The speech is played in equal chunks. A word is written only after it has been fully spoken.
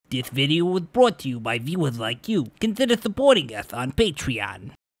This video was brought to you by viewers like you. Consider supporting us on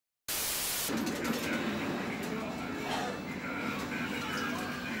Patreon.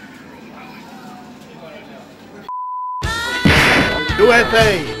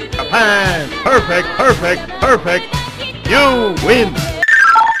 USA, Japan, perfect, perfect, perfect. You win.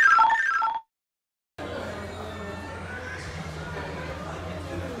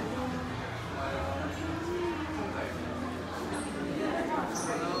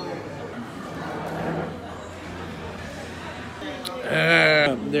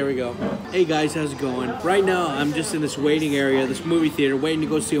 There we go. Hey guys, how's it going? Right now, I'm just in this waiting area, this movie theater, waiting to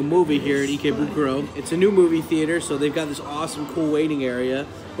go see a movie here at Ikebukuro. It's a new movie theater, so they've got this awesome, cool waiting area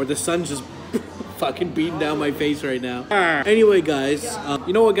where the sun's just fucking beating down my face right now. Anyway, guys,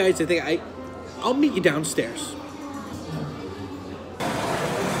 you know what, guys? I think I'll meet you downstairs.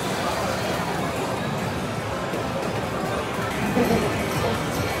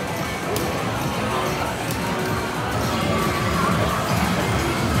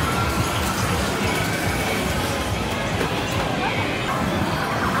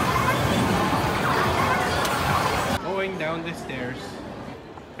 Down the stairs.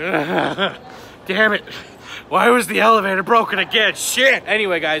 Damn it. Why was the elevator broken again? Shit!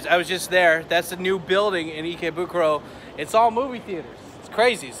 Anyway, guys, I was just there. That's the new building in Ikebukuro. It's all movie theaters. It's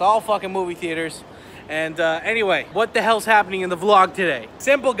crazy. It's all fucking movie theaters. And anyway, what the hell's happening in the vlog today?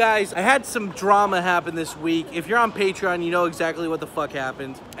 Simple, guys. I had some drama happen this week. If you're on Patreon, you know exactly what the fuck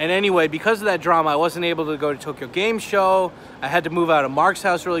happened. And anyway, because of that drama, I wasn't able to go to Tokyo Game Show. I had to move out of Mark's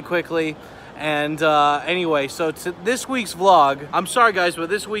house really quickly. And anyway, so to this week's vlog, I'm sorry guys, but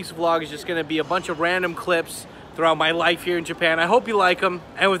this week's vlog is just gonna be a bunch of random clips throughout my life here in Japan. I hope you like them.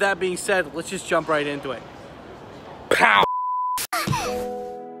 And with that being said, let's just jump right into it. Pow!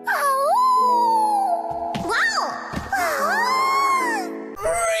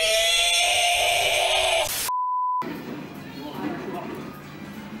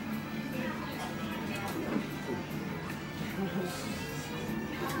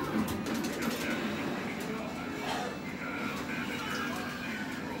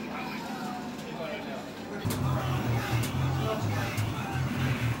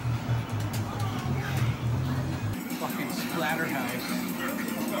 Fucking splatterhouse.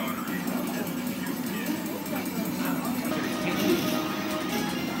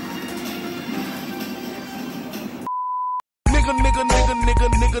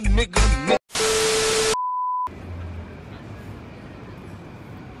 Nigga.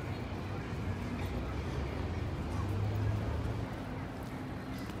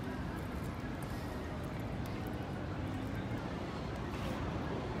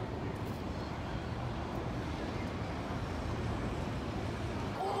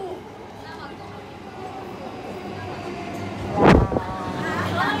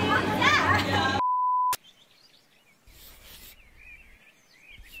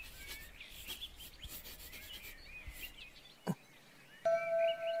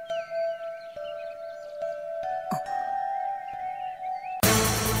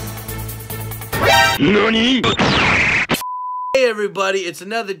 NANI? Hey everybody, it's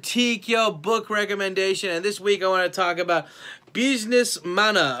another Tykyo book recommendation, and this week I want to talk about business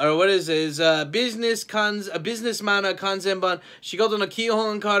mana, or what is it? Business mana kanzenban shigoto no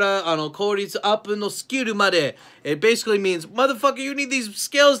kihon kara kouritsu up no skill made. It basically means, motherfucker, you need these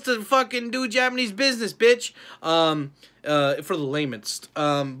skills to fucking do Japanese business, bitch. For the layman's.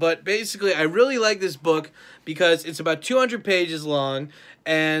 But basically, I really like this book because it's about 200 pages long.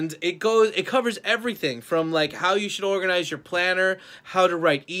 And it covers everything from like how you should organize your planner, how to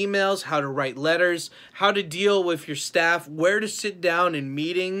write emails, how to write letters, how to deal with your staff, where to sit down in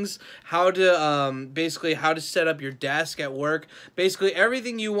meetings, how to basically how to set up your desk at work. Basically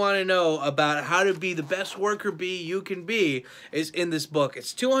everything you want to know about how to be the best worker bee you can be is in this book.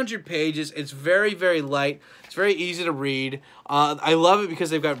 It's 200 pages. It's very, very light. It's very easy to read. I love it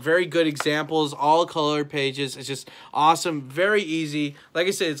because they've got very good examples, all colored pages. It's just awesome, very easy. Like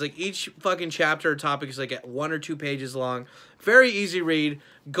I said, it's like each fucking chapter or topic is like 1 or 2 pages long. Very easy read.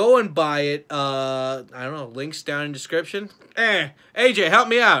 Go and buy it. I don't know, links down in description. AJ, help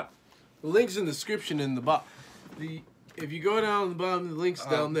me out. The link's in the description in the bottom. If you go down the bottom, the link's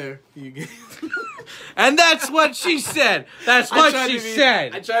down there. You get. And that's what she said. That's what she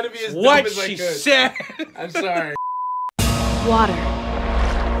said. I tried to be as dumb what as I she could. said. I'm sorry. Water,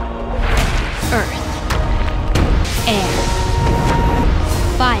 earth, air,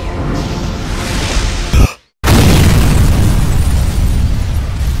 fire.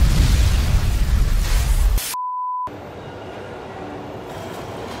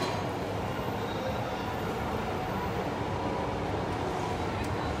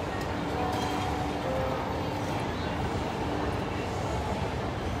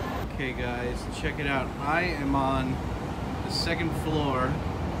 Okay guys, check it out. I am on the second floor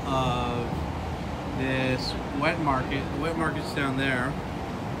of this wet market. The wet market's down there.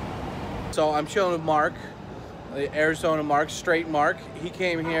 So I'm chilling with Mark, the Arizona Mark, straight Mark. He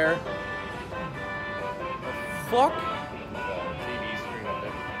came here. Fuck?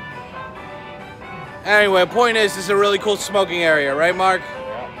 Anyway, point is, this is a really cool smoking area, right, Mark?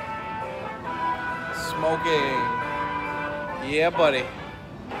 Yeah. Smoking. Yeah, buddy.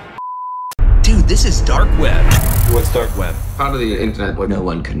 Dude, this is dark web. What's dark web? Part of the internet where no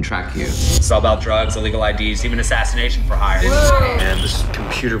one can track you. It's all about drugs, illegal IDs, even assassination for hire. And this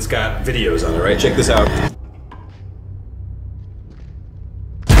computer, it's got videos on it, right? Check this out.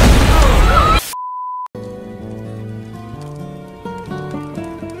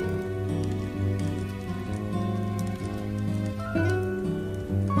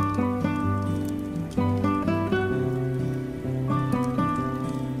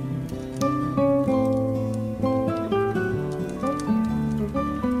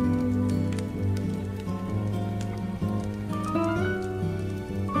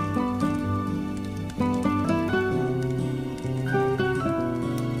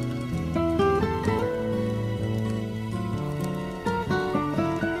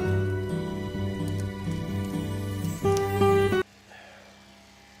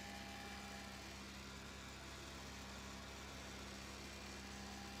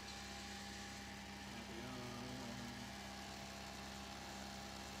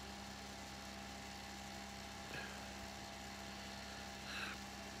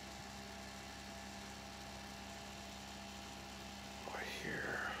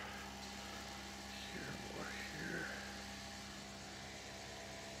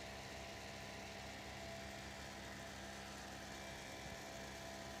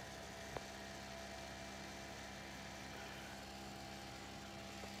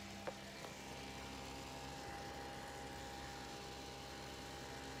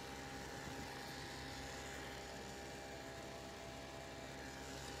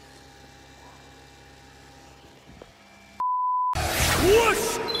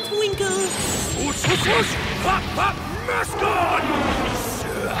 Whoosh! Twinkle! Whoosh, whoosh, whoosh! Pop, pop! Mask on!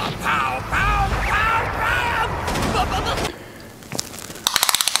 Pow, pow, pow, pow!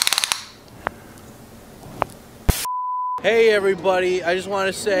 Hey everybody, I just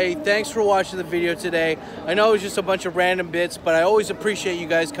want to say thanks for watching the video today. I know it was just a bunch of random bits, but I always appreciate you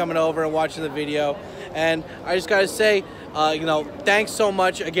guys coming over and watching the video. And I just gotta say, you know, thanks so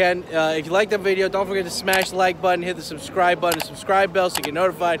much. Again, if you like the video, don't forget to smash the like button, hit the subscribe button, subscribe bell so you get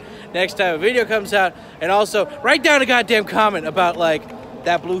notified next time a video comes out. And also, write down a goddamn comment about, like,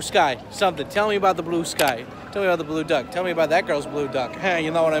 that blue sky, something. Tell me about the blue sky. Tell me about the blue duck. Tell me about that girl's blue duck.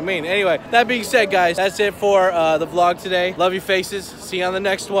 You know what I mean. Anyway, that being said, guys, that's it for the vlog today. Love your faces. See you on the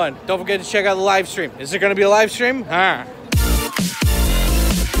next one. Don't forget to check out the live stream. Is there going to be a live stream? Huh?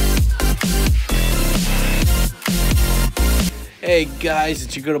 Hey guys,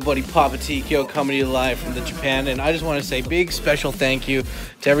 it's your good old buddy Papa Tykyo coming to you live from Japan, and I just want to say big special thank you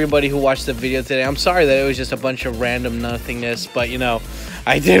to everybody who watched the video today. I'm sorry that it was just a bunch of random nothingness, but you know,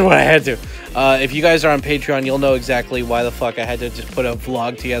 I did what I had to. If you guys are on Patreon, you'll know exactly why the fuck I had to just put a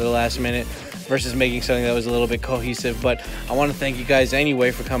vlog together last minute versus making something that was a little bit cohesive. But I want to thank you guys anyway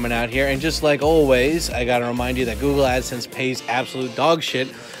for coming out here, and just like always, I gotta remind you that Google AdSense pays absolute dog shit.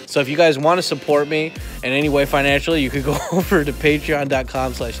 So if you guys want to support me in any way financially, you could go over to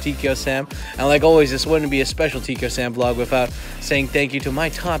patreon.com/Tkyosam. And like always, this wouldn't be a special Tkyosam vlog without saying thank you to my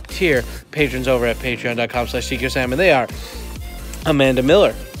top tier patrons over at patreon.com/Tkyosam. And they are Amanda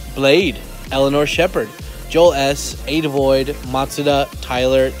Miller, Blade, Eleanor Shepard, Joel S., Ada Void, Matsuda,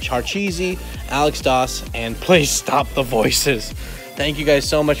 Tyler, Charcheesy, Alex Doss, and please stop the voices. Thank you guys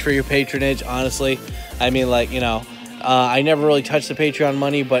so much for your patronage, honestly. I mean, like, you know, I never really touch the Patreon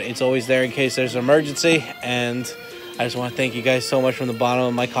money, but it's always there in case there's an emergency, and I just want to thank you guys so much from the bottom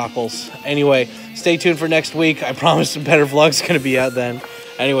of my cockles. Anyway, stay tuned for next week. I promise a better vlog's going to be out then.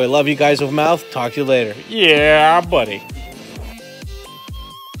 Anyway, love you guys with mouth. Talk to you later. Yeah, buddy.